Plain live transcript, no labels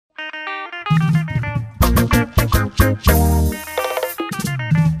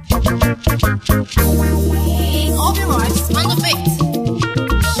All your rights on the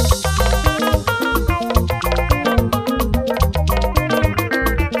beat.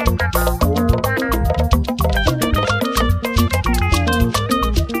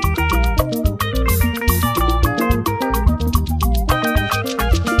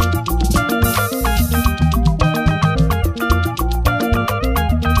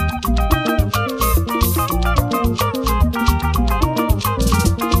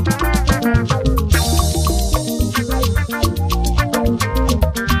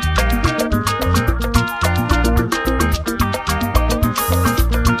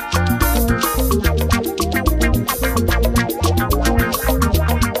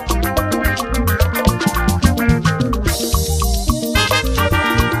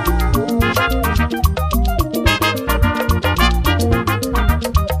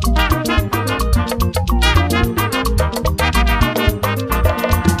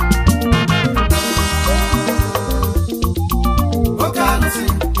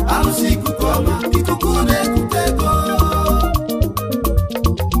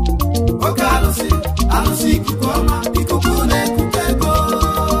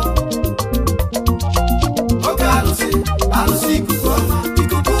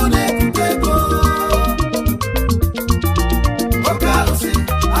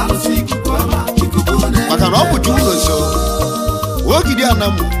 Ogidi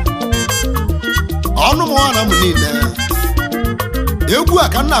anamu onu mo anamu niile egwu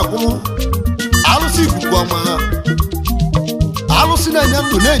aka na akwu Alusi Ikuku ọma Alusi na-enye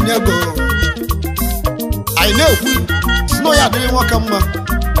ndụ na-enye ego anyị na-ekwu si na ya adịghị nwoke mma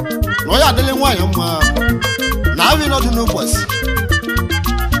na ya adịghị nwaanyị mma na abịa n'ọdụ n'ụbọchị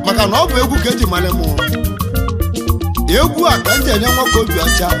maka na ọ bụ egwu ka eji mara mụ egwu a ka nje enye nwoke obi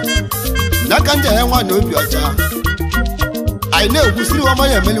ọcha na ka nje enye nwaanyị obi ọcha anyị na-ekwu siri ọma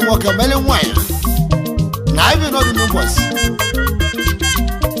ya emeli nwoke emeli nwaanyị na abịa n'ọdụ n'ụbọchị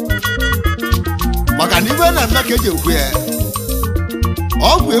maka na ibe na-eme ka eji ekwu ya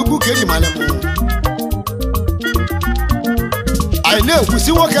ọ bụ egwu ka eji mara mụ anyị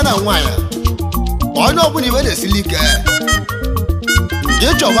na-ekwusi nwoke na nwaanyị onye ọbụla ibe na-esili ike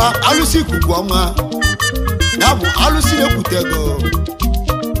ịchọba Alusi Ikuku ọma ya bụ Alusi na-ekwute ego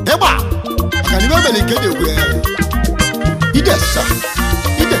ịgba maka na ibe mere nke na-ekwu ya idesa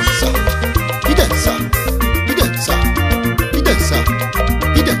idesa idesa idesa idesa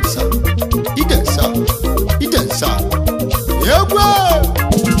idesa idesa idesa egwu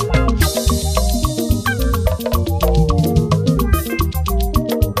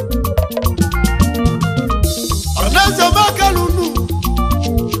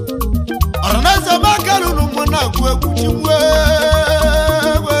Aranaza makalunu mwana kwe kuchimwe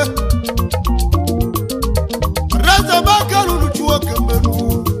Aranaza makalunu chuwa kembelu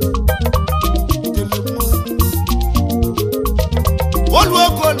Olwa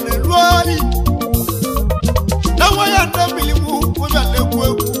kone lwari na wayanda milimu mwega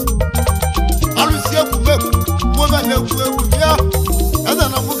lekweku Alusi Ikuku mwega lekweku ya Aza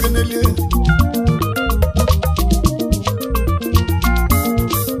na mwakenele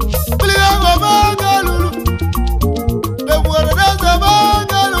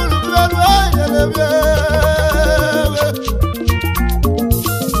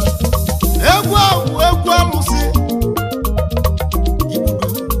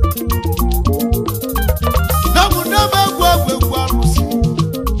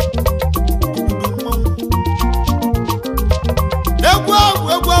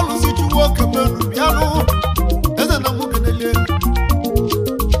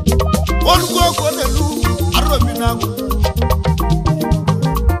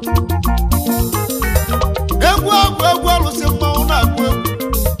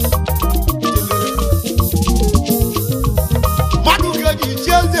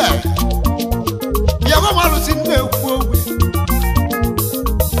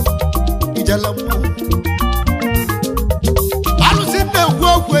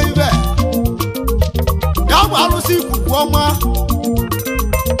Alusi Ikuku ọma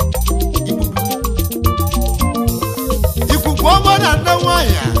Ikuku ọma na nne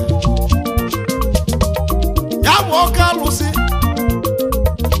nwaanyị ya bụ ọka Alusi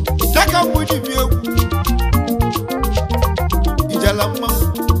dịka mgbe bi egwu ijela mma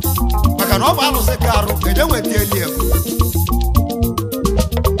maka na ọ bụ Alusi ka arụ eje nweta eli egwu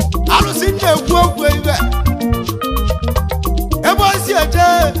Alusi na-ekwu okwu ibe ebe o si eje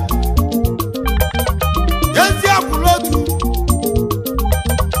Kezi agulotu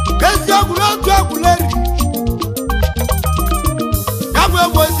aguleri Yabu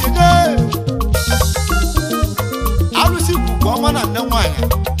ebo sije nne nwanyị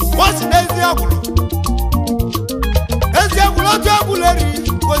wasi n'ezi agwụrụ otu agwụrụ eri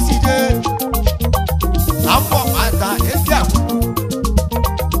kosije afọ ata ezi agwụrụ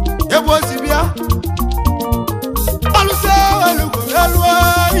ebe osi bịa alụsị elugo elu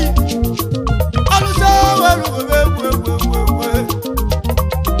oyi alụsị elugo egwu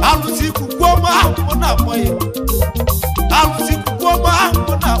alụsị ikuku ọma ahụ na-akpọ ya alụsị ikuku ọma ahụ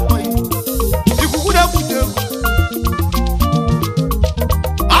na-akpọ ya ikuku na-ekwute egwu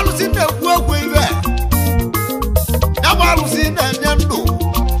alụsị na-ekwu egwu ibe ya bụ alụsị na-enye ndụ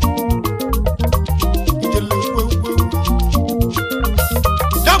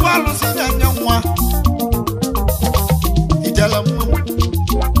ya bụ alụsị na-enye nwa ijele mmanwụ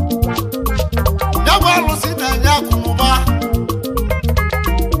ya bụ alụsị na-enye akụnụba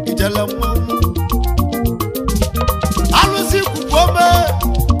ijele mmanwụ alụsị ikuku ome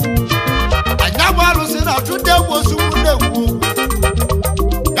anya bụ alụsị na-achụ ndị egwu ozugbo na-ekwu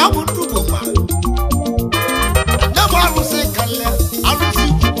ya bụ ntụgbo ma anya bụ alụsị kalịa alụsị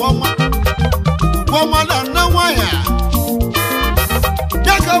ikuku ọma na nne nwanyị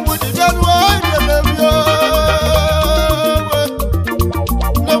ya ka bụ jide ruo ijelebio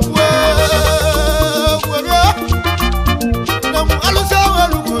alụsị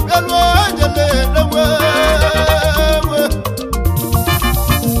ewelugo bịaruo ejele enewe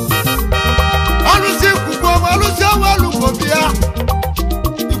alụsị ikuku ọma alụsị ewelugo bịa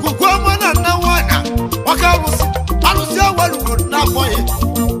ikuku ọma na nne nwanyị maka alụsị ewelugo na-akpọghị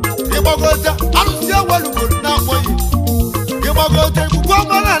ịgbagote alụsị ewelugo na-akpọghị ịgbagote ikuku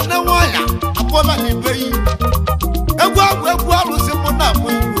ọma na nne nwanyị akpọla n'ibe yi egwu alụsị mụ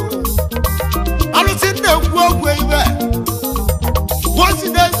na-akpọghị alụsị na-ekwu ogwu ibe wosi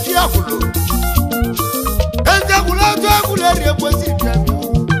n'ezi agwụrụ ezi agwụrụ otu agwụrụ eri egbosi bịa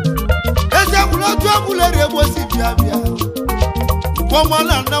ezi agwụrụ otu agwụrụ eri egbosi bịa kwọma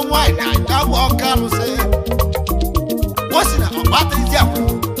na nne nwanyị na-anya bụ ọka alụsị wosi na ọgbata ezi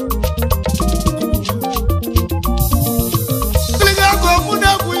agwụrụ kiliga ego mụ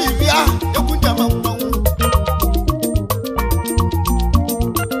na-egwu ibia egwu njama mmanwụ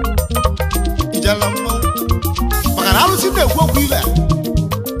ijela mmanwụ maka na alụsị na-ekwu okwu ibe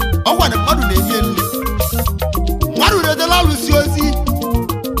ọgwa na mmadụ na-enye nri mmadụ na-edela alụsị ozi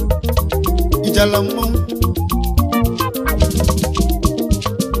ijela mmanwụ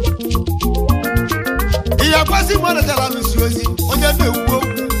ihe akwasị mmadụ edela alụsị ozi onye na-ekwu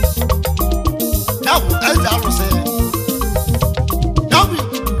okwu ya bụ eze alụsị ya bụ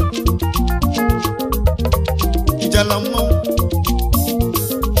ijela mmanwụ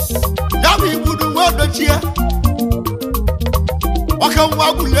ya bụ igbudu nwa odochie ọka nwa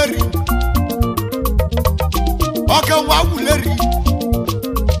agwụleri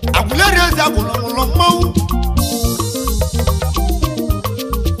eze agwụrụ ụlọ mmanwụ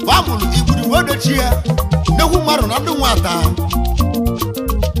gbamụrụ igbudu nwa odochie nnekwu mmadụ na ndị nwata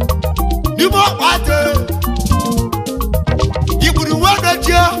n'ime ọkpa ate igbudu nwa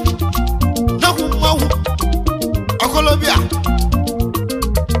odochie nnekwu mmanwụ ọkọlọbịa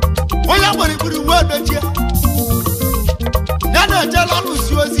onye gbara igbudu nwa odochie ya na-ejela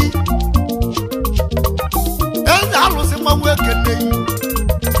alụsị ozi eze alụsị mmanwụ ekele yi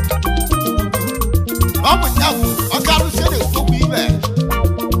ọ bụ ya bụ ọka alụsị na-ekwokwu ibe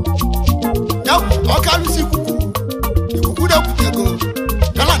ya bụ ọka alụsị ikuku na-ekwute ego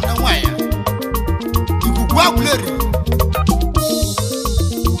yala nne nwanyị ikuku agwụleri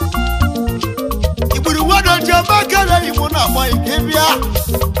igburu nwadọ ji ebe akere igbo na-agba ike bịa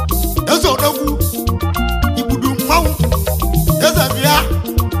eze odogwu igbudu mmanwụ eze bịa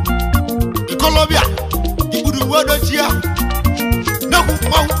ikolobịa igbudu nwadochia nekwu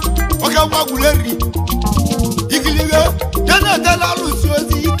mmanwụ ọka nwa gwuleri ikilige ya na-edela alụsị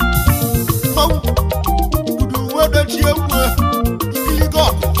ozi mmanwụ igbudu nwadochia kwue ikilige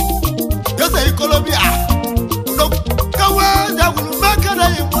ọkụ eze ikolobịa odogwu kawe jagwuru mekere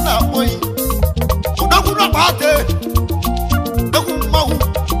igbo na-akpọghị odogwu nọkpate nekwu mmanwụ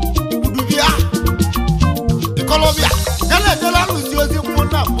igbudu bịa ikolobịa ya na-edela alụsị ozi mmanwụ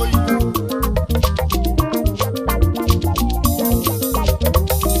na-akpọghị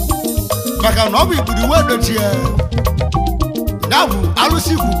maka na ọ bụ igbudu nwa dochie ya bụ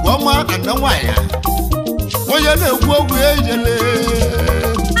alụsị ikuku ọma na nne nwanyị onye na-ekwu ogwu ejele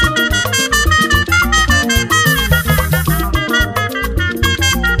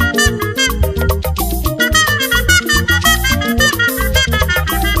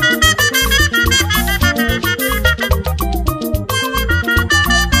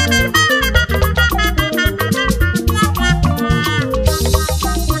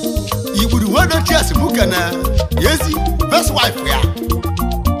igbudu nwa dochie si mụ kana yezi first wife ya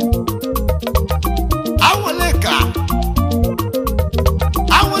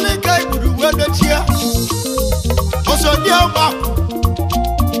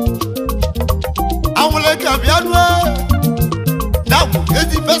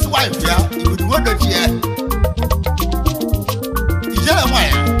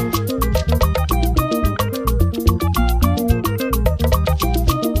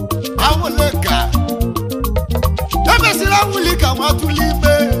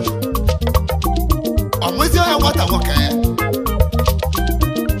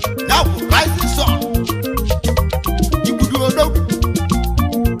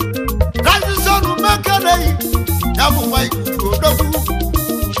Namu white Dogu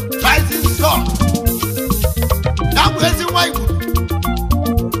Rising Sun. Namu Ezi white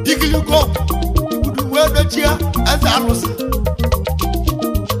Igilu go. Ibudu wedo chia as Alusi.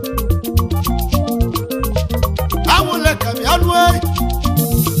 Amu leka mi anwe.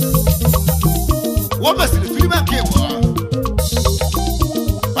 Woma sile filima kewa.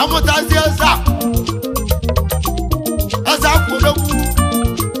 Amu tazi azaku. Azaku Dogu.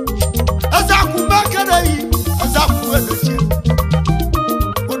 Azaku makadai. Azaku wedo chia.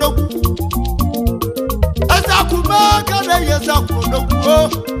 Dogu. Azaku makadai azaku Dogu.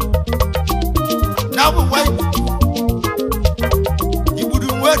 Namu white Ibudu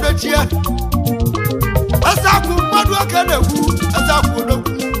wedo chia. Azaku madu akanewu. Azaku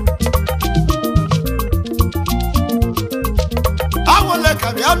Dogu. Awole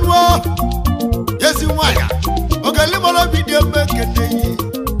kami anwo. Yesi waya. Ogele molo video mekene yi.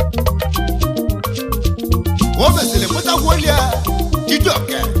 Wobesele mota wolia.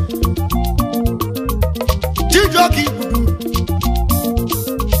 Tijoke. Tijoki Ibudu.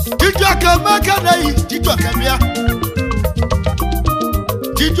 Tijoke makana yi. Tijoke mia.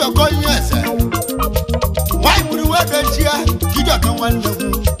 Tijoke yese. Why Ibudu wedo chia. Tijoke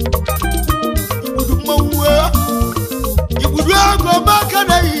wandawu. Ibudu mwa. Ibudu ako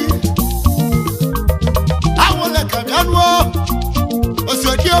makana yi. Awole kami anwo.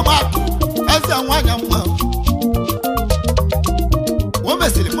 Osodiyo mako. Asa wanya mwa.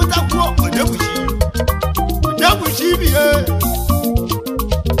 Womesele mutakuo odebushi. Odebushi biye.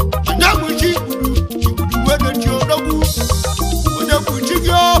 Odebushi Ibudu wedo chi Dogu. Odebushi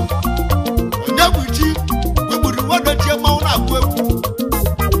gyo. Odebushi Ibudu wedo chi mauna kweku.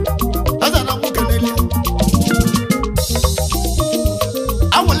 Asa na mukenele.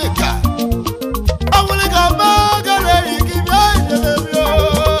 Awoleka magale ikibyo.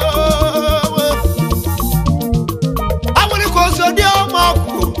 Awoleko osodiyo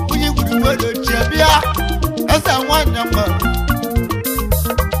mako. Ibudu wedo chi bia. Asa wanya mwa.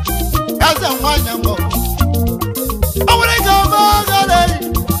 Asa wanya mwa. Awoleka magale.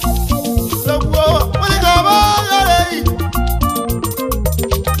 Awoleka magale.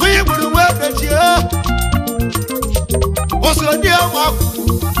 Ibudu wedo chi. Osodiyo mako.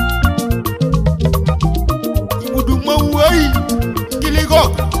 Ibudu mawai.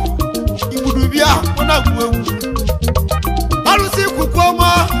 Kiligo. Ibudu bia. Wana kwewu. Alusi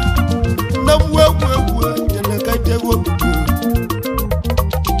kukwama. Namwe. Jego.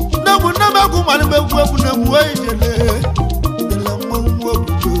 Namu namagu malmewu namwe jele. Dela mawu.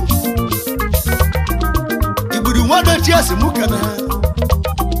 Ibudu wada chiasi mukana.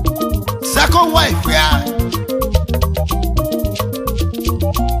 Second wife ya.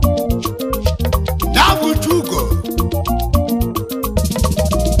 Namu Tugo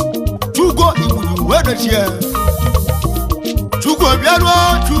Ibudu wada chia. Tugo biano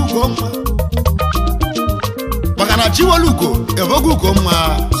Tugo ma. Bagana chiwa luko evogu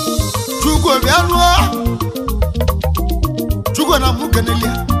koma. Tugo biano. Tugo na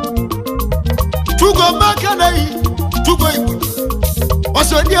mukenelia. Tugo makanai. Tugo Ibudu.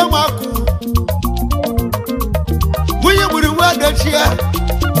 Osodiyo mako. Mwenye Ibudu wada chia.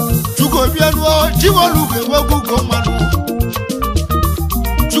 Tugo biano chiwa luko evogu koma.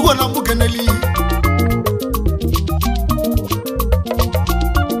 Tugo na mukeneli.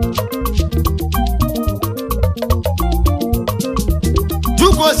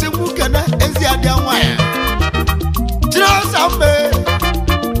 Tugo se mukena ezi adia waya. Trasa me.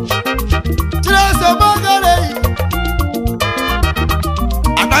 Trasa magale.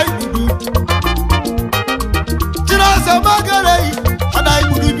 Adai Ibudu. Trasa magale. Adai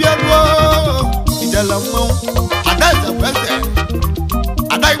Ibudu bianwo. Idela mo. Adai za pese.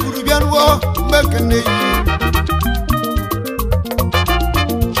 Adai Ibudu bianwo mekene yi.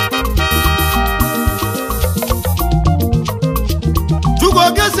 Tugo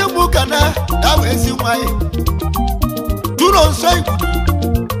gese mukana dawe ezi waye. Nonso Ikuku.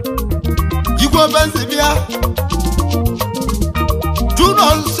 Igbo benzibia.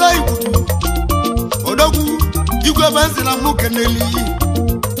 Nonso Ikuku. Odogu. Igbo benzina mukeneli.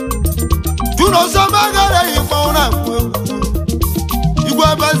 Nonso magare imauna kweku. Igbo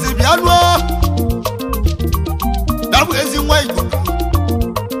benzibia no. Dabu ezi wa Ikuku.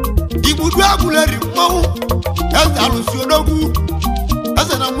 Ibudu akuleri mau. Eza Alusi Odogu.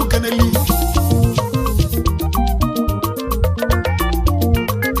 Eza na mukeneli.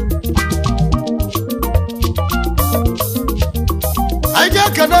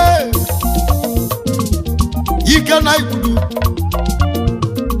 Ajakane Ikana Ikuku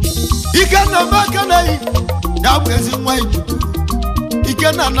Ikana makana Dabu ezi wa Ikuku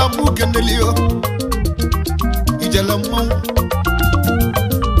Ikana na mukeneli yo ijele mmanwụ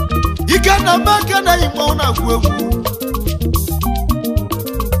ike na maka na mmanwụ na-agwụ egwu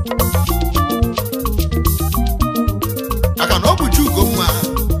aka na ọ bụ Chugo nwa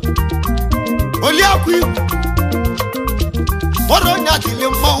oli akwa igwu ọrụ onye atili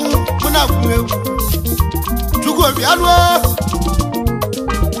mmanwụ mụ na-agwụ egwu Chukwu obi alụọ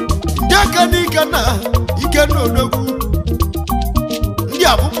ndị aka n'ike na ike n'odogwu ndị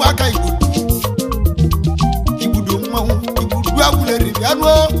abụkwa aka igbudu mmanwụ igbudu agwụleri bịa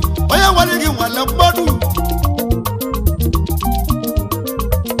lụọ onye nwere gị nwale mmadụ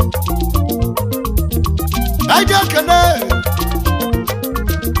aja kene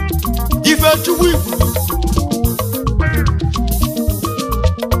ife Chukwu igbudu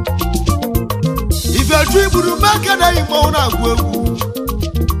ife Chukwu igbudu maka na mmanwụ na-agwụ egwu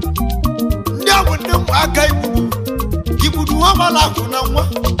ndị abụ ndị mmụ aka igbudu nwa mala akụ na nwa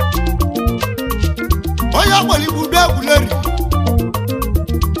onye agbara igbudu agwụleri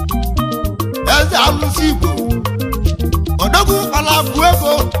eze alụsị Igbo odogwu kpala akụ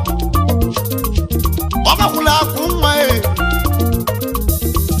ego ọ gbakwụla akụ nwa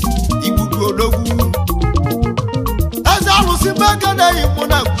igbudu odogwu eze alụsị maka na mụ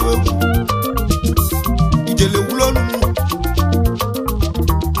na-agwụ egwu ijele wulonu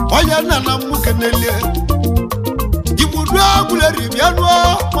onye nna na mmụ kenelie igbudu agwụleri bịa lụọ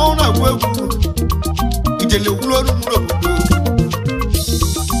mmanwụ na-agwụ egwu ijele wulonu n'obodo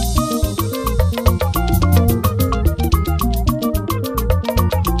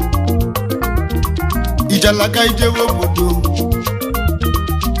ijalaka ijewe obodo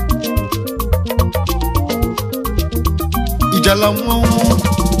ijala mmanwụ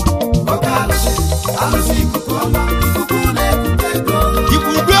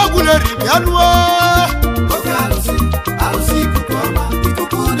igbudu agwụleri bịa lụọ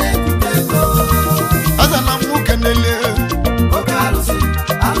aza na mmụ kenele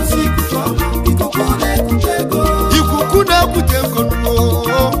ikuku na-ekute ego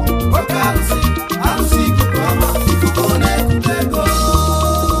n'ụlọ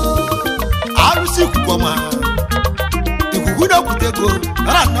alụsị ikuku ọma ikuku na-ekute ego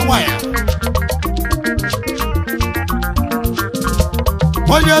nara nne nwanyị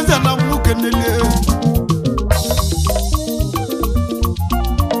onye eze na mmụ kenele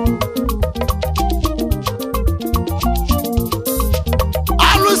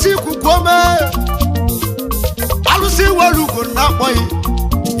alụsị ikuku ọma alụsị welugo na-akpọghị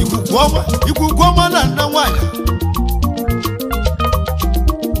ikuku ọma na nne nwanyị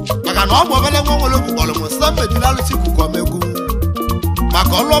maka na ọ bụ obele nwa nwere ogwu kpọrọ m sị na mmejiri alụsị ikuku ọma egwu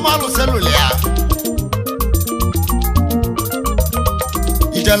maka ọlụ ọma alụsị lụrụ ya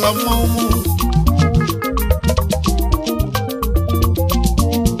ijela mmanwụ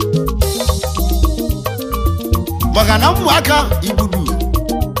maka na ụmụaka igbudu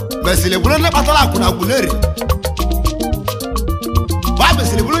mesịrị bụrụ ndị kpatara akwụ na agwụleri ba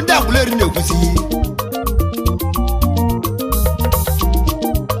mesịrị bụrụ ndị agwụleri na-ekwusi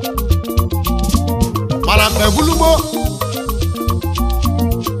mana mgbe bulugbo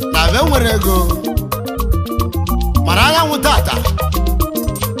na be nwere ego mana anyanwụ tata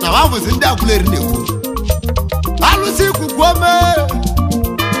na ma bụzi ndị agwụleri na-ekwu alụsị ikuku ome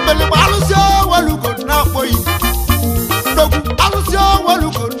mgbeligbo alụsị welugo na-akpọghị ndogwu alụsị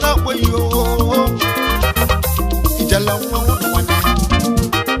welugo na-akpọghị ijela nwa nwanne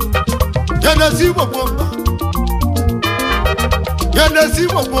yenesi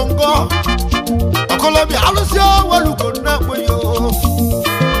gbogbo ngọ ọkọlọbịa alụsị welugo na-akpọghị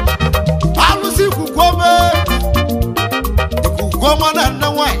alụsị ikuku ome ọma na nne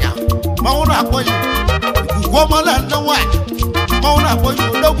nwanyị manwụ na-akpọghị ikuku ọma na nne nwanyị manwụ na-akpọghị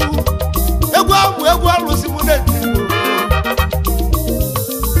odogwu egwu ahụ egwu alụsị mụ na-eti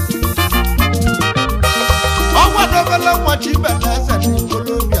ọnwa dobele nwachi ibele eze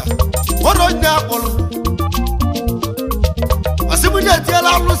n'ikolobịa ụlọ ndị akpọrọ masị mụ na-etiela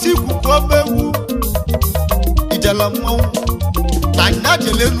alụsị ikuku ọma egwu ijela mmanwụ na nya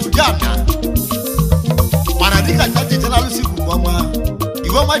jelenu jana mana dịka nya jejela alụsị ikuku ọma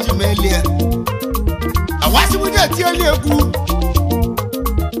iwe ọma ji melie awasị mụ na-etieli egwu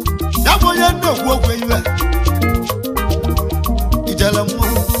ya bụ onye na-ekwu okwu iwe ijele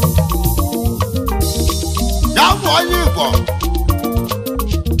mmanwụ ya bụ onye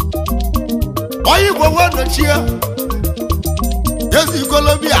Igbo nwe nọchie ezi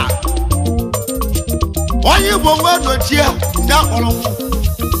ikolobịa onye Igbo nwe nọchie ndị akpọrọ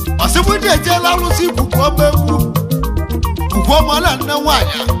ọsịbụ ndị ejela alụsị ikuku ọma egwu ikuku ọma na nne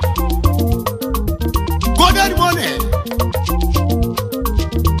nwanyị golden money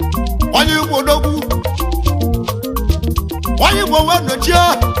onye Igbo n'ogwu mo wano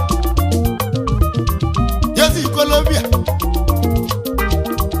chia Yesi Colombia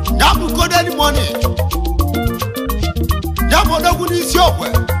Namu koda ni money Namu odogu ni isi okwe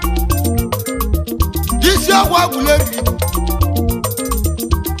Isi okwe aguleri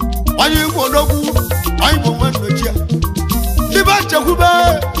Wanyi ibu odogu Wanyi mo wano chia Liba chekube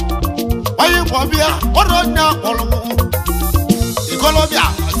Wanyi mwambia Wano nya kolomo Colombia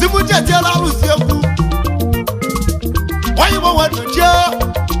Zimu jete la Alusi eku Wanyi mo wano chia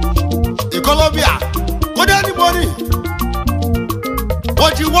Colombia Koda ni money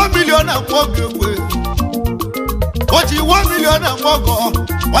Oji 1 million and more gwe. Oji 1 million and more go.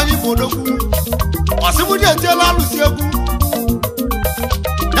 Wanyi modoku. Asimu je tell Alusi egu.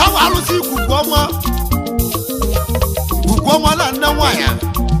 Now Alusi Ikuku Ikuku na nna nwanya.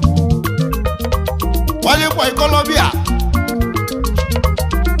 Wanyi kwa Colombia.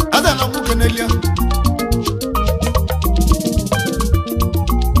 Ada na mu kenelia.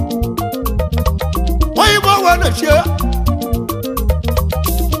 Wanyi mo wana chia.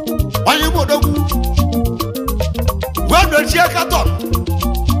 Wanyi modogu Wando chia katon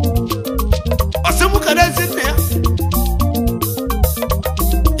Asimu kadezi ne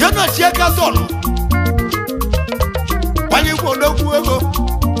Yana chia katon Wanyi modogu ego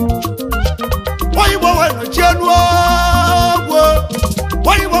Wanyi mo wano chia nuo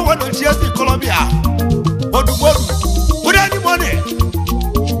Wanyi mo wano chia si Colombia Bodu Kuda ni mone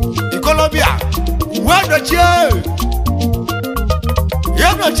I Colombia Wando chia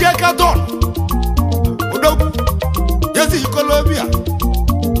Yana chia katon Odogu Yesi Colombia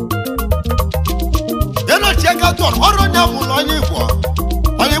Yana chia katon Oro nyamu lonyi kwa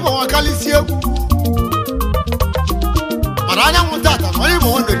Wanyi mo wakalisi egu Maranya mutata Wanyi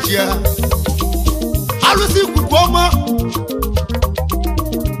mo wando chia Alusi Ikuku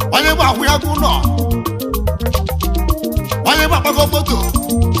Wanyi mo akuya kuno Wanyi mo apako moto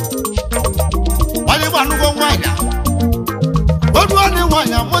Wanyi mo anugo mwanya Odwani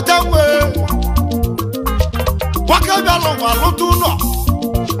wanya mutawe Wakabia longwa lutuno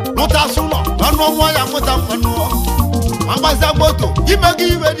Lutasuno Nano wanya mutamano Mambaza moto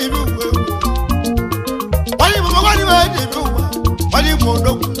Imegi iwe dibiwe Wali mwagani iwe dibiwe Wali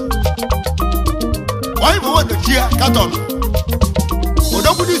mwodoku Wali mwado chia katon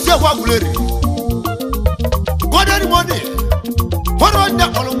Mwodoku disia kwa guleri Kodeni mwone Waro nya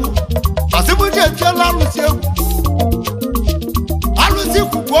kolomu Asimu je tia la Alusi egu Alusi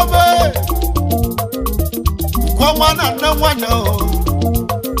Ikuku Ikuku na nna nwanya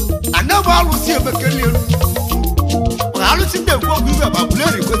Anaba Alusi ebekeli Alusi de Ikuku iwe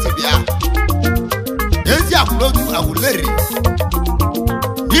babuleri kwesi bia Ezi agulodu aguleri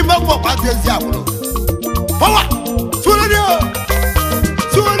Nime kwa pati ezi agulo Wawa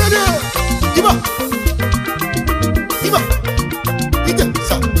Suwelede Iba Ide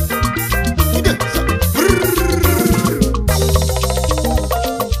sa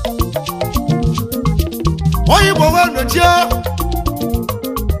Wanyi mo wano chia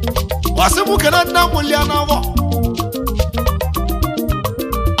Wasimu kena nna mulia na wo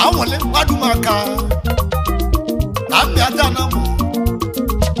Awole wadumaka Nami ata na mu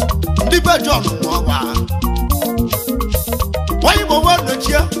Ndibe John mwawa Wanyi mo wano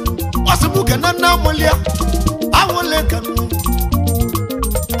chia Wasimu kena nna mulia Awole kanu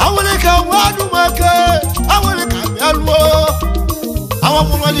Awole ka wadumaka Awole ka mialwo Awa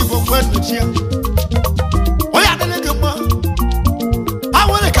mwali mo wano chia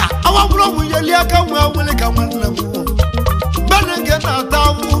Awamuro muyeli aka mu awoleka wanlamu Banenge na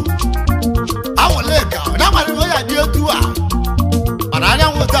tawu Awoleka na mari no ya dietua Ananya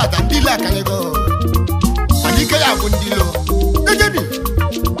wota ndila kalego Anika ya bundilo Ejeni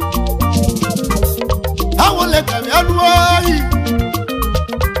Awoleka mi anuai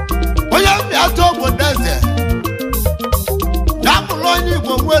Oya mi ato bondaze Namulonyi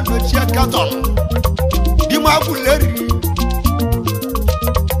bo wedo chia katon Di maguleri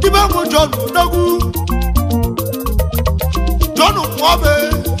Diba mo John Odogu John Mwabe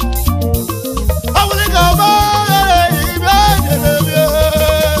Awole gaba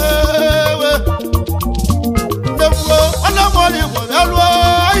Nemwe Anamoli Mwalwa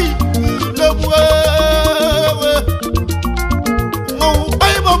Nemwe Mwa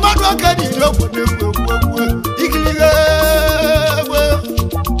Aibo madwa kadi Lopo nemwe Ikilige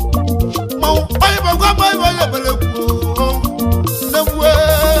Mwa Aibo kwa mwa yabele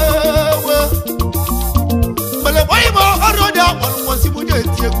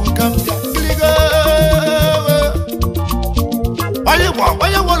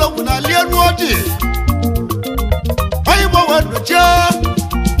Wanya wala kuna lienu odi Wanya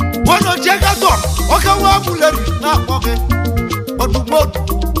wano che katon Waka wabuleri na koke odumodu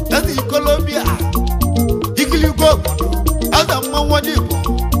ezi Colombia ikiligo ada mmanwụ Igbo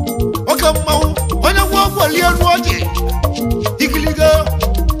oke mmanwụ onye nwa ọgwọli elu ọjị ikiligo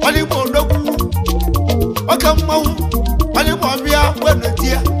Igbo odogwu oke mmanwụ onye Igbo ọbịa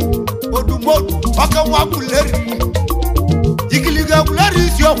wenetie odumodu oke nwa buleri ikiligo buleri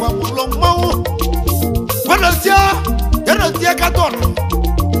isi ọgwa mụlụ mmanwụ wenetie katọnụ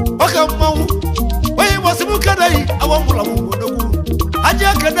oke mmanwụ onye Igbo sibu keneyi awa mụlụ odogwu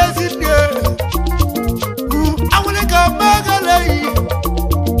aja kenezi nne awụlịka megaleyi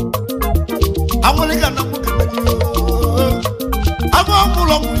awụlịka na mụ keneyi ama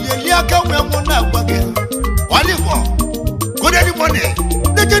mụlụ mụlieli aka nwee mụ na-agwa gị Igbo kodeni mọni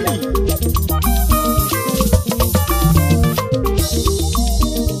dejeni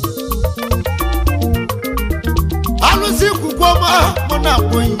Alusi Ikuku ọma mụ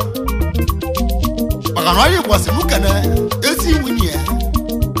na-agwa yi maka na Igbo si mụ kene ezi nwunye ya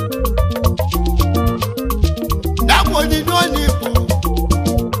na-agwa onyinye onye Igbo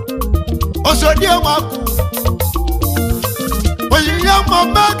osodiemakụ onyinye mma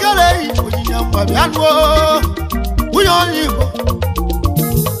megaleyi onyinye mma bịanụọ nwunye onye Igbo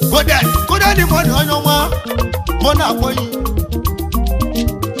kodeni mọni onye ọma mụ na-agwa yi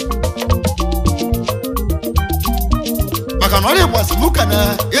maka na Igbo si mụ kene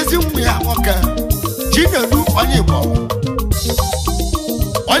ezi nwunye ya nwoke Chinedu onye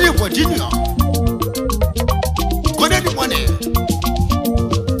Igbo junior kodeni mọni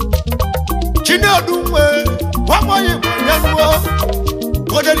Chinedu nwe onye Igbo nyenuo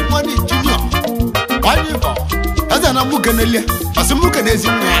kodeni mọni junior onye Igbo eze na mụ kenelie asị mụ kene ezi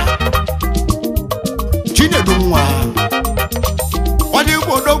nwa ya Chinedu nwa onye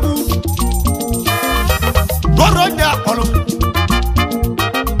Igbo odogwu dọrọ ndị akpọrọ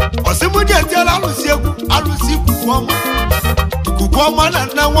ọsịmụdị etiela alụsị egwu alụsị Ikuku ọma na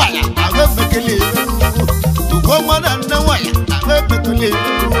nne nwanyị ahụ emekele Ikuku ọma na nne nwanyị ahụ emekele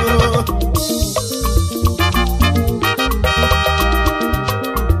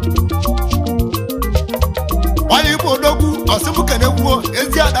onye Igbo odogwu ọsịmụkene gwuo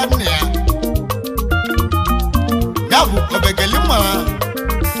ezi ada nne ya bụ obegeli mma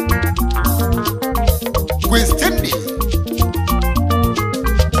Kwistindi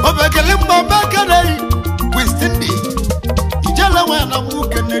obegeli mma mekeneyi Kwistindi ijele nwe na mụ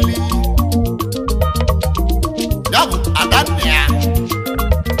keneli ya bụ adanne ya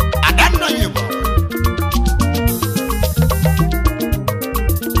adanne Igbo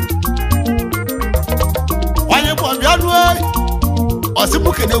onye Igbo bịaruo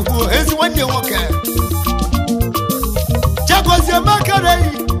ọsịmụkene gwuo ezi nwanne nwoke Jagozie mekeneyi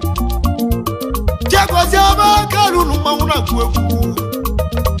Jagozie mekerunu mmanwụ na-agụ egwu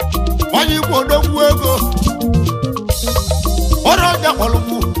onye Igbo odogwu ego ọrụ ọja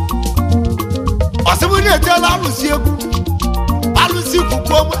kpọlụgwu ọsịmụdị etiela alụsị egwu alụsị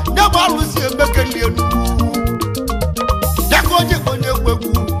Ikuku ọma nye bụ alụsị emekeli elu dịka onye egwu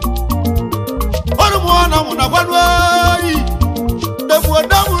ọrụ mụọ na mụ na gwanụ oyi degbuo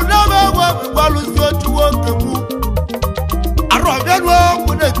degbu n'ebe egwu ebigbo alụsị otu nwoke gwu arụ ọbịanuo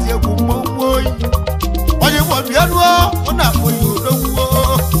mụ na-eti egwu mmanwụ oyi onye Igbo bịanuo mụ na-akpọ ya odogwu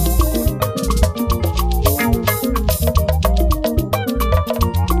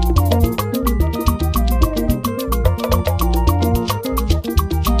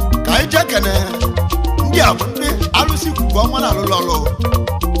kene ndị a bụ ndị alụsị Ikuku ọma na-alụlụ ọlụ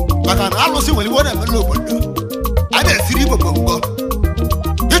maka na alụsị nwere iwe na-eme n'obodo a na-esiri Igbo gbogbo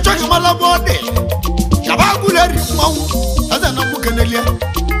ịchọghị mala bụ ọ dị yaba agụleri mmanwụ eze na mụ kenelie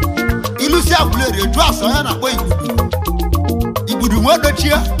ilusi agụleri eju asọ ya na-akpọ igbudu nwe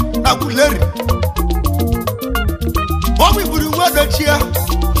dochie na agụleri ọbụ igbudu nwe dochie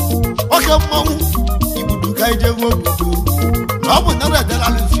oke mmanwụ igbudu ka ije nwe obodo na ọ bụ nara edela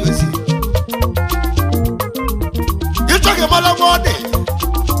alụsị ozi ịchọghị mala bụ ọ dị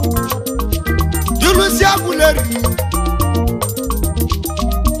ilusi agụleri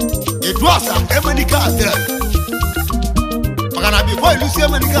edu asa emenika adel maka na bifo ilusi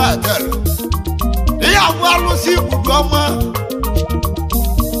emenika adel ihe abụ alụsị Ikuku ọma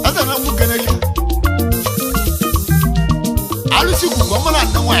eze na mụ kenelie alụsị Ikuku ọma na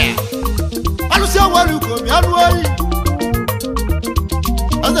nne nwanyị alụsị awara Ikuku obi anụ oyi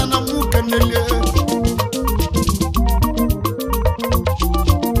eze na mụ kenelie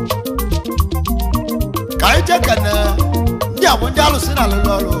ka anyị jekene ndị abụ ndị alụsị na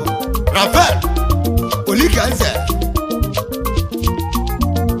alụlụ ọrụ Rafael Olikanze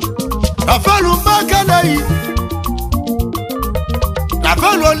Rafael Mmakanayi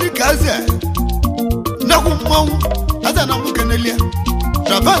Rafael Olikanze nnekwu mmanwụ eze na mụ kenelie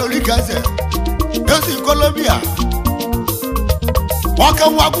na Valorika eze ezi Colombia ọka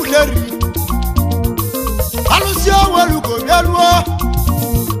nwa buleri Alusi owelugo bịaruo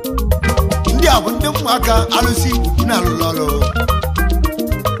ndị a bụ ndị ụmụaka Alusi na-alụlụ ọrụ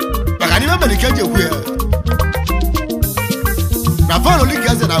maka n'ime mere ka eji ekwu ya na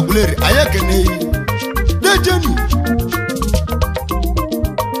Valorika eze na buleri anyị ekene yi dejeni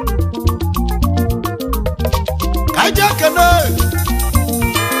ka anyị ekene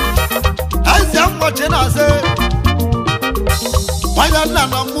eze mgbochi na-asị nwanyị nna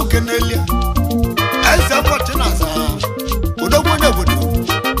na mmụ kenelie eze mgbochi na-asa odogwu onye obodo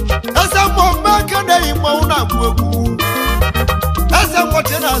eze mmụọ mgbe keneghị mmanwụ na-agwụ egwu eze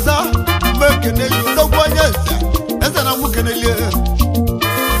mgbochi na-asa mgbe keneghị odogwu onye eze na mmụ kenelie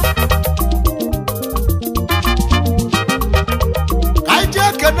ka anyị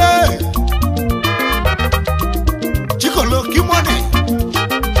jee kene chikolo kimoni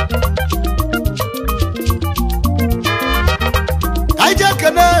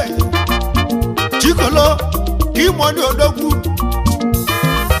kene chikolo kimoni odogwu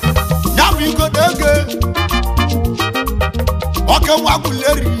nyamu iko dege oke nwa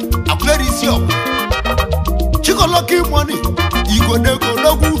aguleri isi ọgwụ chikolo kimoni iko dege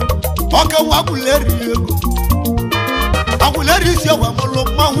odogwu oke nwa aguleri isi ọgwụ amụlụ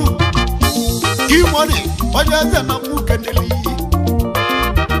mmanwụ kimoni onye eze na mụ keneli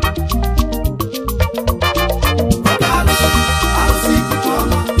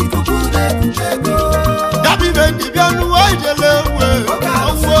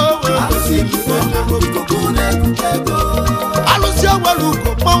Alusi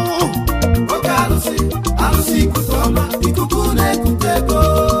awalugo mmanwụ Alusi kutoma ikuku na-ekutego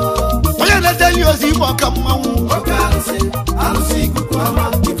onye na-edeli ozi ime ọka mmanwụ Alusi kutoma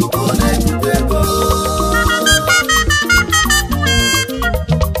ikuku na-ekutego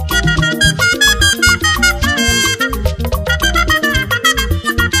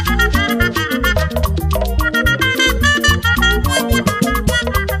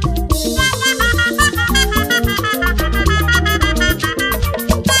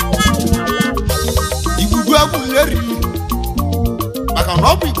maka na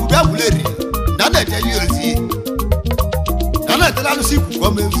ọ bụ ikuku abuleri na na-edeli ozi na na-edeli Alusi ikuku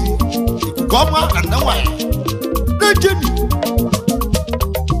ọma ozi ikuku ọma na nne nwanyị na-ejeni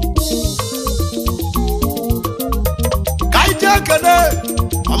ka anyị jee kene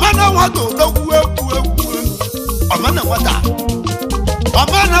ọmana nwata odogwu egwu ọmana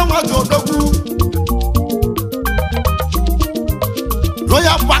nwata odogwu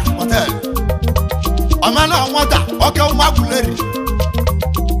Royal Park Hotel ọmana nwata ọka nwa aguleri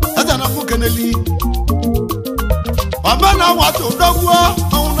eze na mụ keneli ọmana nwata odogwu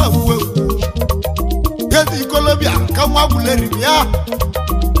ọnwụ na uwe ezi Colombia ka nwa aguleri bịa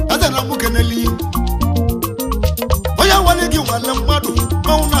eze na mụ keneli onye nwere gị nwale mmadụ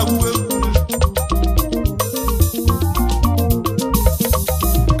ọnwụ na uwe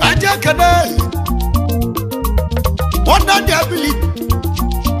ka je kene wonder the ability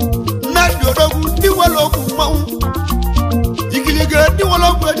ndị odogwu ndị nwere okwu mmanwụ igilige ndị nwere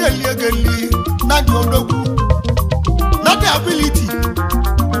okwu ejeli egeli na ndị odogwu na ndị ability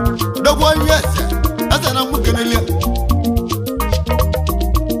odogwu onye eze na mụ kenelie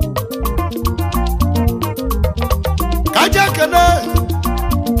ka je kene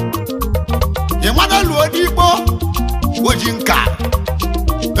Emmanuel Odigbo oji nka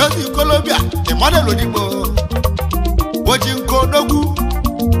ezi Colombia Emmanuel Odigbo oji nka odogwu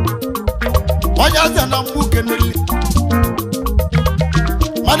onye eze na mụ keneli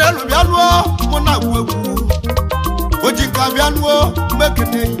mana elu bịa lụọ mụ na-agwụ egwu oji nka bịa lụọ mgbe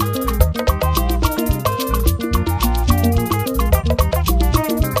keneyi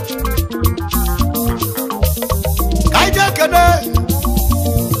ka anyị jee kene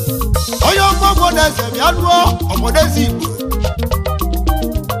onye ọma obodo eze bịa lụọ obodo eze Igbo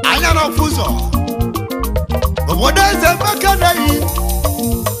anya na ofu ụzọ obodo eze mgbe keneyi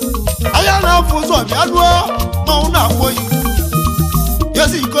anya na-afụ ụzọ bịa lụọ mmanwụ na-akpọ yi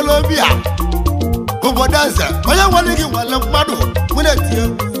ezi Colombia obodo eze onye nwere gị nwale mmadụ mụ na-eti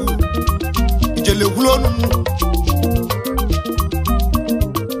egwu ijele gwuru ọnụ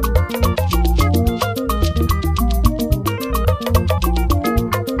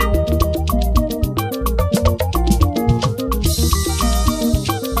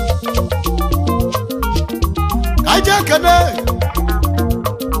ka anyị jee kene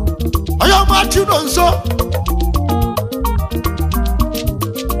onye ọma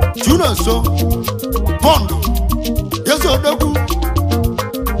Nonso Bondo Yesu odogwu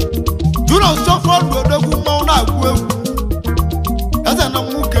Nonso Bondo odogwu mmanwụ na-agwụ egwu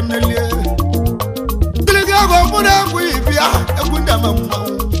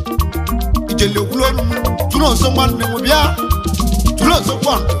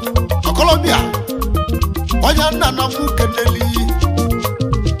Colombia. Oya nana mukeneli.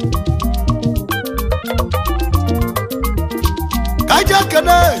 Kaja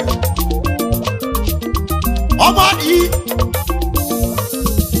kene. Oba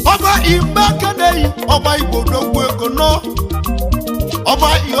mbekene. Oba ibodo no. Oba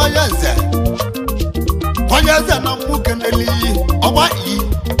oyenze. Oyenze na mukeneli. Oba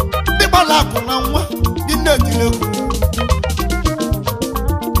Nibala kuna nwa. Nine dilewu.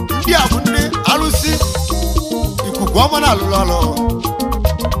 Ndi abunne Alusi. Ikuku na lolo.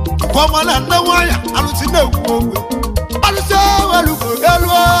 Ikuku na nawaya. Alusi na uwe. Alusi walugo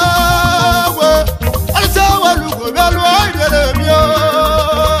galwa. Alusi walugo galwa. Idelebio.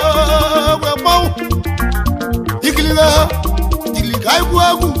 We mau. Ikiliga. Ikiliga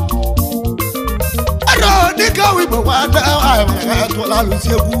ibuagu. Aro nika wibo wada. Tola Alusi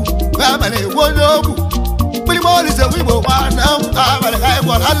egu. Amane wonogu. Pilimoli se wibo wada. Amane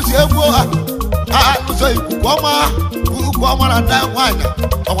ibo Alusi egu. Alusi Ikuku na nawaya.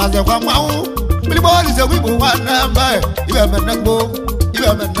 Awaze kwa mau. Pilimoli se wibo wada. Iwe menagbo.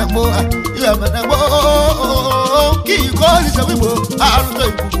 Kikoli se wibo. Alusi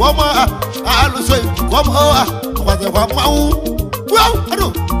Ikuku Awaze kwa mau. Wow, ado.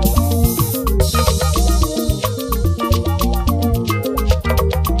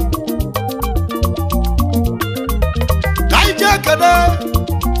 Kaijekene.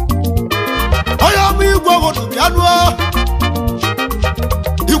 Oya mi igwogodu bianwa.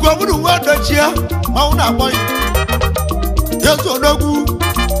 Igwogodu wadachia. Mauna boy. Yeso dogu.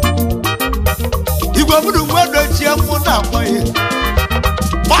 Igwogodu wadachia muna boy.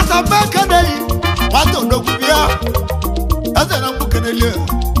 Pasa mekene. Pasa dogu bia. Asa na mukenele.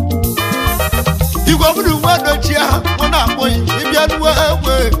 Igwogodu wadachia muna boy. Ibianwa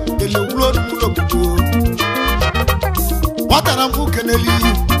ewe. Ele ulo nulo. Wata na mukeneli.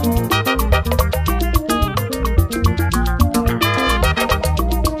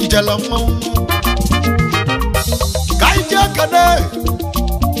 Ijala mau. Kaija kane.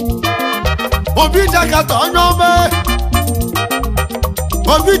 Obi jakata onyome.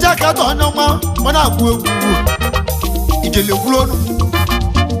 Obi jakata onyoma. Mana agwu. Ijele kulonu.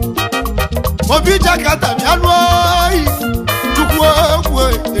 Obi jakata mi anoi. Tukwe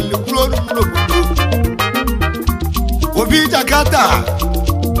ele kulonu mulo. Obi jakata.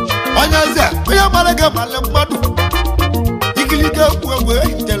 Onyaze. Oya malaga madu. Ikiliga kwewe.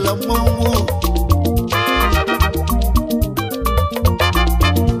 Ijala mau.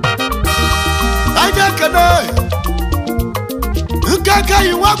 Nkaka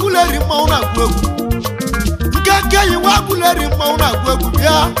iwaguleri mauna gwegu. Nkaka iwaguleri mauna gwegu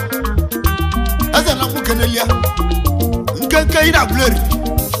bia. Asa na mukenelia. Nkaka iwaguleri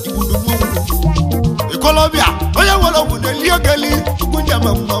ibudu mungu. Colombia. Oya wala munelia gali kunja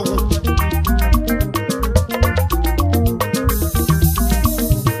mamu.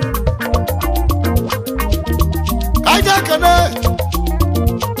 Kaja kana.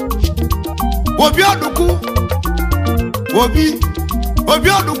 Obi aduku. Obi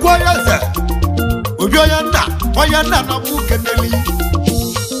aduku ayaze. Obi oyanda na mukeneli.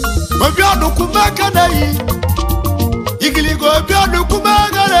 Obi aduku mekenei. Igiligo obi aduku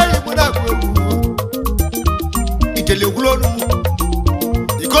mekenei mudaku. Itele kulonu.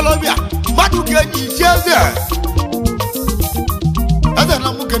 Colombia. Madu kenyi sieze. Asa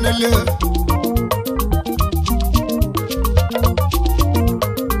na mukeneli.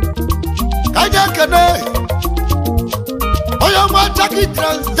 Kaja kene. Oya ma Jackie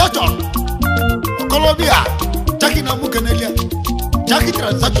transaction. Colombia. Jackie na mukenelia. Jackie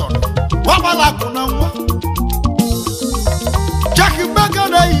transaction. Wabala kuna mwa. Jackie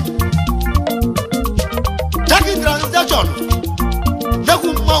mekanei. Jackie transaction.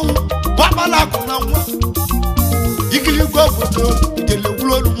 Neku mau. Wabala kuna mwa. Ikili go foto. Itele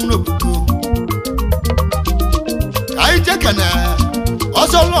ulo nuno foto. Kaija kene.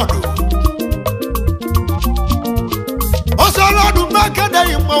 Oso lodo. Osolodu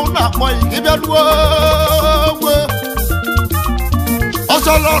mekede mauna boy ibiaduwe.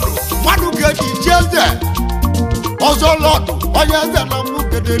 Osolodu madu kedi jeze. Osolodu oyeze na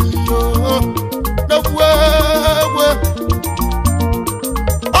mukede liyo. Newe.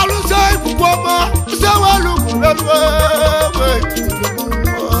 Alusi Ikuku sewalu kulewe.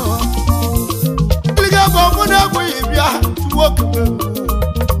 Liga bomuna kuibia tuwoke.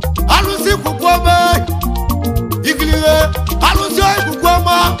 Alusi Ikuku Alusi Ikuku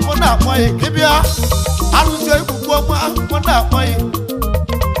mona moye kibia. Alusi Ikuku mona moye.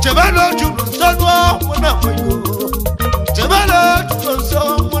 Chebano juno sonwa mona moye. Chebano juno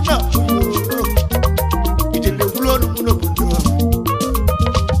sonwa mona moye. Ijele kulonu mona moye.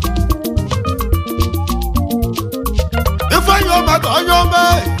 onyome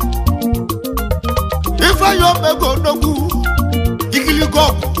ifa yome go dogu ikili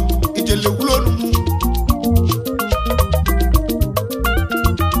gogo ijele wulonu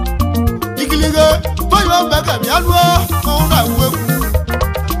ikili go fayo mega bialu ona wewu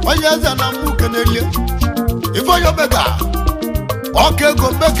oye za na mu kenele ifa yo mega oke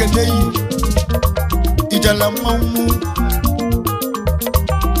go mega neyi ijele mamu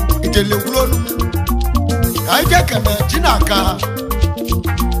ijele wulonu kaije keme chinaka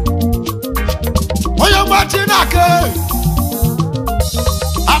oyo ma chinaka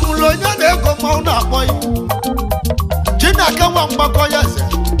amulonya na ego ma una boy chinaka wa mgbako yeze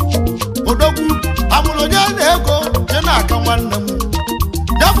odogwu amulonya na ego chinaka nwanne mu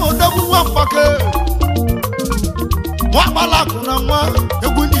ya bụ odogwu wa mgbako wa balaku na nwa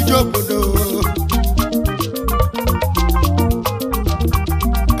egwu ndị obodo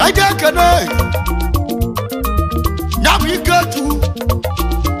kaije kene nyabu iketu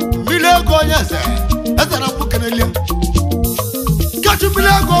milego yeze ezana mukenelia ketu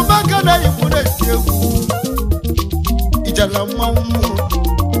milego bakana yimune tiegu ijala mamu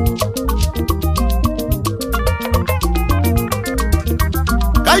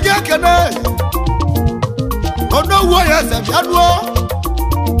kaje kene ono wo yeze bianuo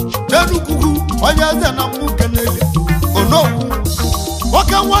enukuku oyeze na mukenelia ono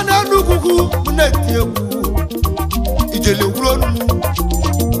waka wana enukuku mune tiegu ijele wuronu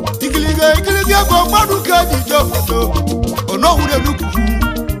ikiliga go madu ka di jofoto ono wure nukuku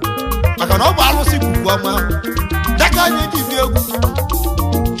maka no ba alusi kuku ama daga ni di biegu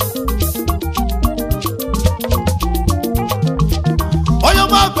oyo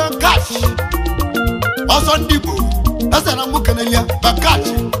ma bankash oso ndibo asa na mukenelia bankash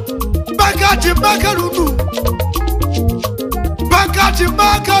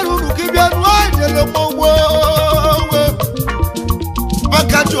bakarunu kibianu ajele mowo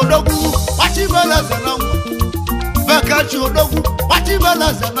Bakachi odogu watibala zana nwa Bakachi odogu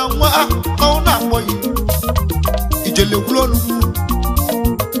watibala zana nwa mauna moyi ijele wulonu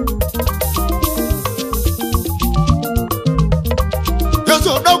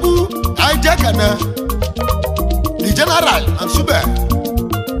Yeso odogu aijekana the general and sube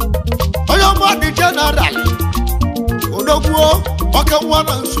Oyomo the general odogu oke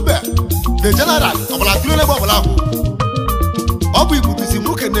nwana sube the general obala kilole obala Obu ibudusi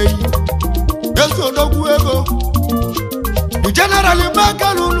muke neyi Yesu odogwu ego the general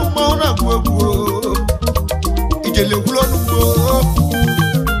makalunu mauna gwegwu ijele wulonu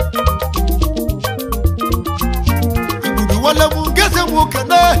ibudu wale mu gese muke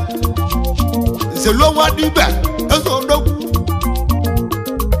ne zelo wadibe Yesu odogwu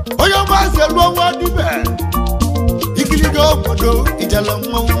Oyoma zelo wadibe ikiliga obodo ijele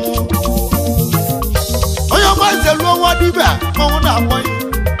mawu Oyo ma zelo wadibe mo na boy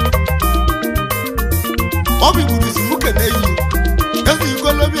Obi budu si muke neyi Ezi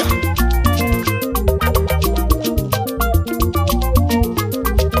igolobia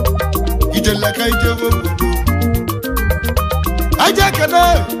Ijele ka ijego Aje kene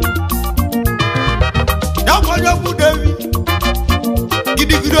Ya boyo budewi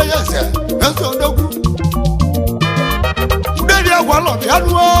Gidigido yese Ezi odogwu Uderi agwalo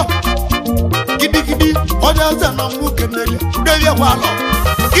bianuo Gidi oja zana mukenele Devi walo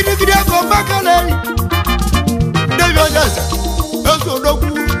Gidi go makale Devi oja za Ezo dogu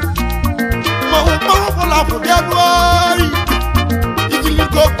Mawu la fu bianwari Igili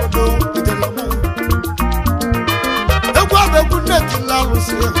go kodo Itela mo Egwa be kuneti la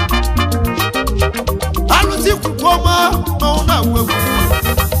Alusi Alusi kukoma Mauna wewu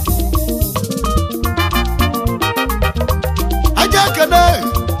Aja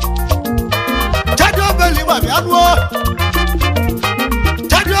kene Beli ma bianuo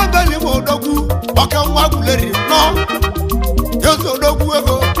Tadi beli mo dogu waka nwa guleri no Yeso dogu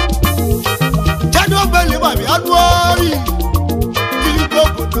ego Tadi beli ma bianuo Kili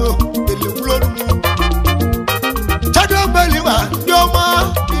gogodo beli wulonu Tadi beli ma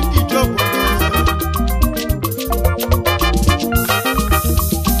ndioma indi jogodo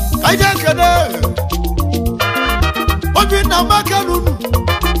Aja kene Obi na makanunu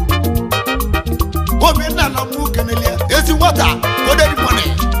Obi na na mu kenelia ezi wata odedi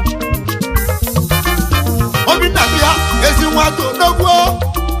money Obi na bia ezi wata odogwo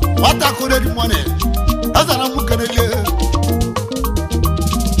wata odedi money asa na mu kenelia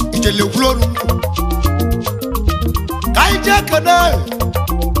ijele wulonu kaije kene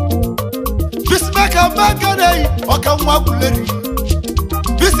bismaka bakare oka nwa guleri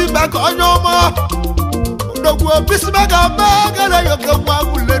bismaka onyoma odogwo bismaka bakare oka nwa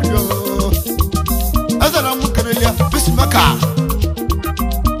guleri Azana mukenelia bismaka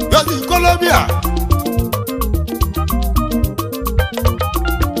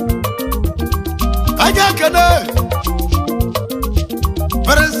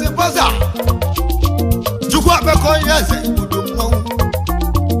eze igbudu mmanwụ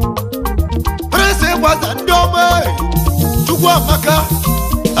prese gbaza ndị ọma chukwu amaka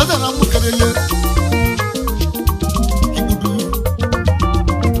eze na mụ kelele igbudu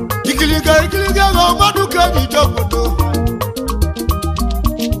ikiliga na ọmadụ ka anyị je obodo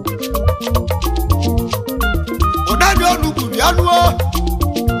ụdadị ọnugwu bịa lụọ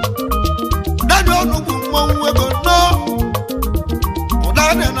ụdadị ọnugwu mmanwụ ego nọ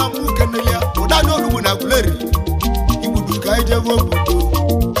ụdadị na mụ kelele ụdadị ọnugwu na guleri igbudu ka anyị jebe obodo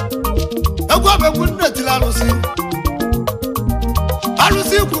egwu abegwu nne tiri alụsị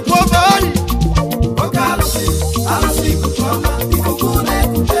alụsị ikuku ọma anyị oke alụsị ikuku ọma ikuku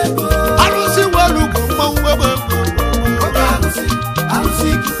na-ekute ego alụsị nwere ugwu mmanwụ ebe oke alụsị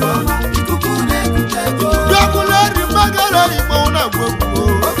ikuku ọma ikuku na-ekute ego bịaguleri mmagara mmanwụ na-agwa egwu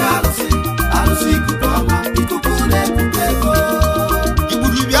oke alụsị ikuku ọma ikuku na-ekute ego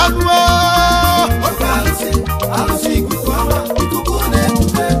igbudu bịa nụọ oke alụsị ikuku ọma ikuku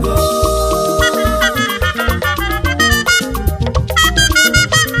na-ekute ego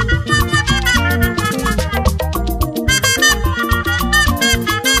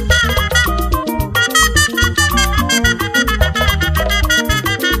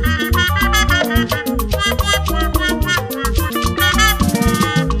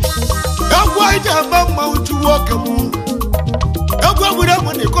egwu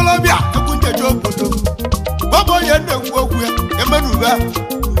egwuregwu na ikolobịa egwu njeje obodo gbabụ onye na-ekwu okwu ya emenube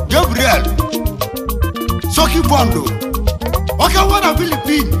Gabriel Soki Bondo oke nwa na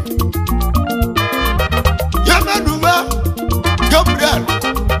Filipin ya emenube Gabriel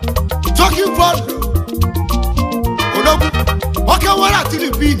Soki Bondo odogwu oke nwa na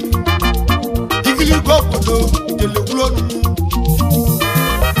Filipin igiligo obodo jelekwulonu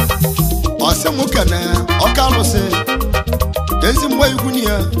ọsị mụ kene ọka alụsị ezi mmụọ igwu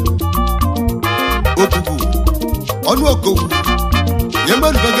ya okuku ọnụ okogwu ya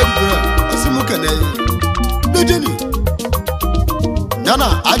merubegedibere ọsị mụ kene dejeni ya na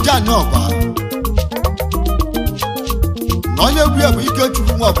aja anya ọba na onye egwu ya bụ ike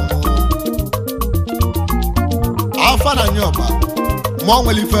chukwu nwa ọbụmụ afa na anya ọba mmụọ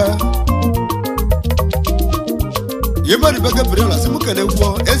nwere ife ya merubegedibere ọsị mụ kene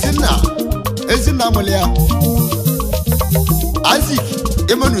gwuo Ezinna Amelia Isaac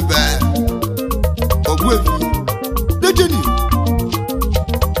Emenube Ogwefi Dejeni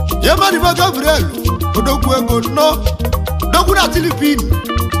Yemariba Gabriel Odogwu ego no Dogwu na Philippine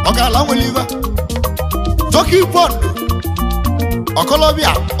Ọkala nweliva Soki Bondo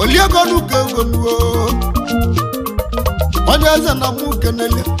Okolobia Oliego nuke ego nuo Onye eze na mụ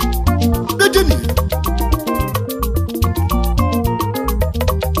kenele Dejeni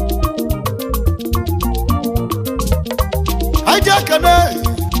Ajakane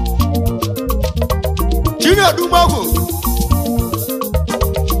Chinedu Mago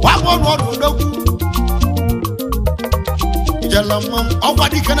Wabon Odogwu Jalamam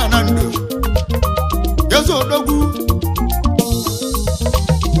Awadi Kana Nando Yezo Odogwu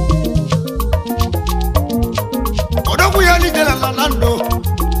Odogwu yani Jalala Nando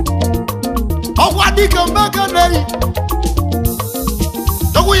Awadi Kambaka Nei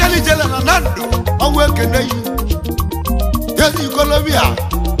Odogwu yani Jalala Nando Aweke Nei Yesi Colombia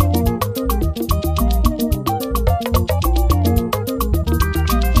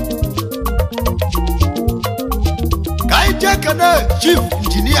Kai Jekane Chief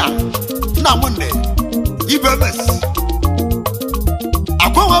Engineer Namunde Ibemes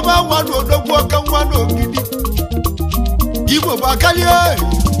Akwa ba wanu odogwu aka wanu Ogidi Igbo bakali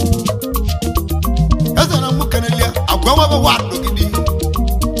Ezana mukanelia akwa ba wanu Ogidi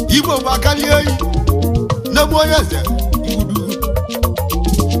Igbo bakali na moyeze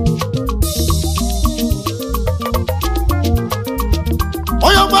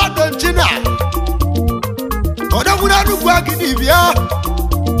Oyo madon China Odaguna nugu Ogidi bia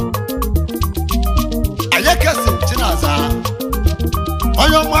Ayekesi China za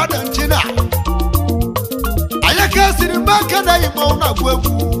Oyo madon China Ayekesi ni mbaka na ima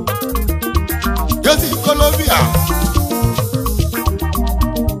unagwebu Yezi Colombia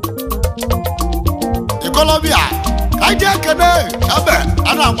Colombia Kajekene Abe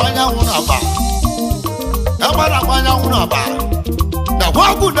Anakwanya unaba Ebe anakwanya unaba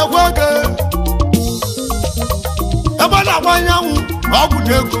Wagu na wage Eba na wanyangu Wagu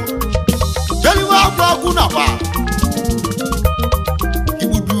nego Jeli wagu na ba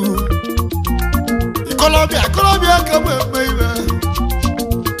Ibudu Colombia kame meiwe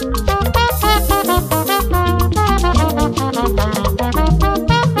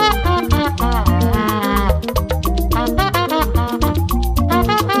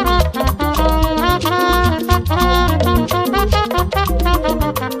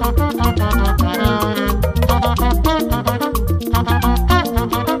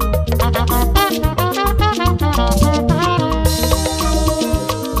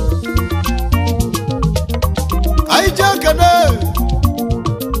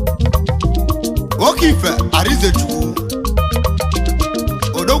Okife Arizechu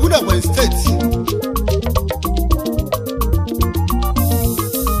Odoguna West State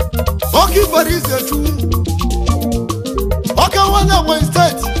Okife Arizechu Okawana West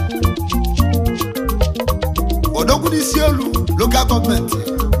State Odoguni Sielu local government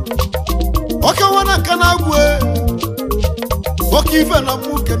Okawana Kanagwe Okife na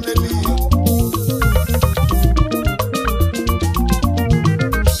Mukeneli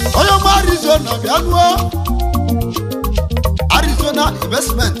Arizona Bianwa Arizona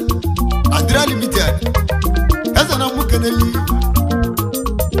Investment Nigeria Limited Ezana Mukeneli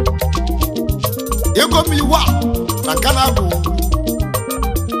Ego Miwa na Kanabu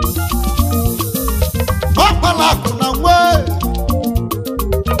Bapala kuna mwe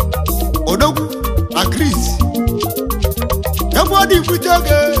Odogu na Chris Yamwadi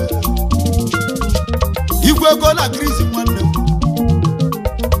Fujage Igwe go na Chris mwane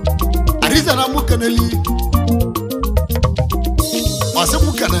Arizona Mukeneli Ose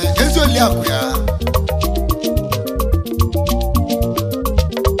Mukene Ezoli akuya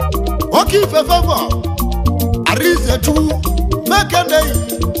Okife favor Arizechu Mekenei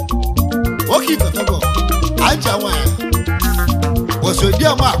Okife favor Aja waya Osodi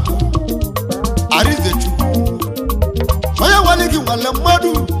amaku Arizechu Oya waligi wale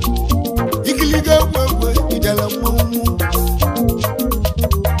mmadu Ikilige egwe idele mmumu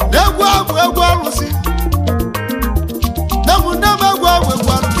Egwu Alusi Namu egwu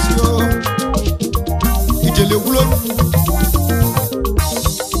Alusi o Ijele wulo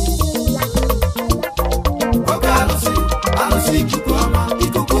Alusi kikoma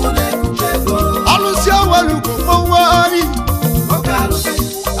Ikuku nekutego Alusi awalu kumawari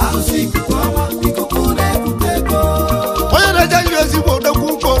Alusi kikoma Ikuku nekutego Oya na janyo zibo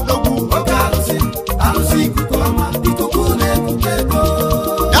dogu Alusi kikoma Ikuku nekutego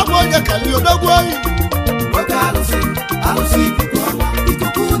Oya kali odogwai Alusi kikoma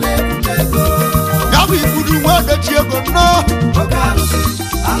Ikuku nekutego Yabu ikudu wada chiego no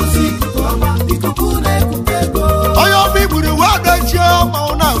Alusi kikoma Ikuku nekutego Oya biburu wada chiego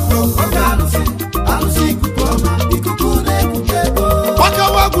mauna Alusi kikoma Ikuku nekutego Waka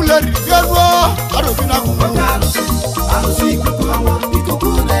waguleri genwa Arobina kumu Alusi kikoma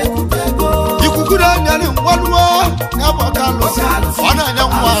Ikuku nekutego Ikuku na nyani mwanwa Nyabaka Alusi Wana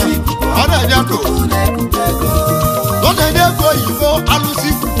nyamwa Wana nyako Lona nyako yivo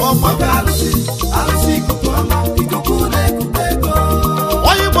Alusi kikoma Alusi kikoma Ikuku nekutego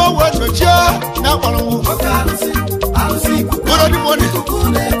Wayibo wendo chia Nyamwalamu Alusi kikoma Wala ni mwani Ikuku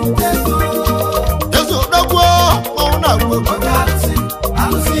nekutego Yeso dagwa Mauna kwe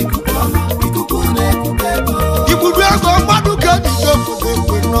Alusi kikoma Ikuku nekutego Ikudu yako madu kadi Joko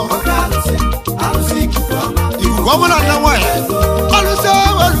dekwe no Alusi kikoma Ikuku na nyamwaya Alusi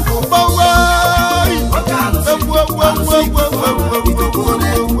awalu kumbawa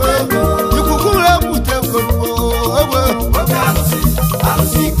Ikuku le mutego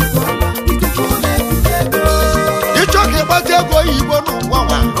Alusi kikoma Ikuku nekutego Ichoke batego yibo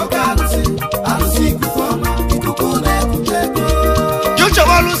n'ụwawa Alusi kikoma Ikuku nekutego Jocha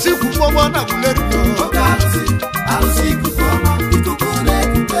Alusi kukoma na bulerio Alusi kikoma Ikuku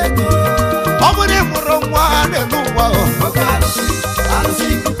nekutego Omuri muro nwa n'ụwa Alusi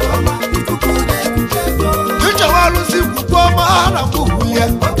kikoma Ikuku nekutego Jocha Alusi kukoma na buhulie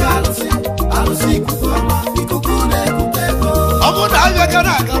Alusi kikoma Ikuku nekutego Omuda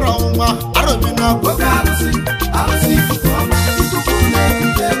agara agara nwa Arobina Alusi kikoma Ikuku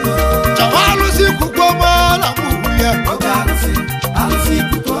nekutego Jocha Alusi kukoma na buhulie Alusi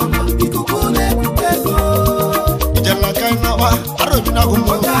kikoma Ikuku nekutego Ijala kaina wa Arobina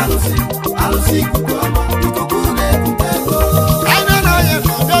kumu Alusi kikoma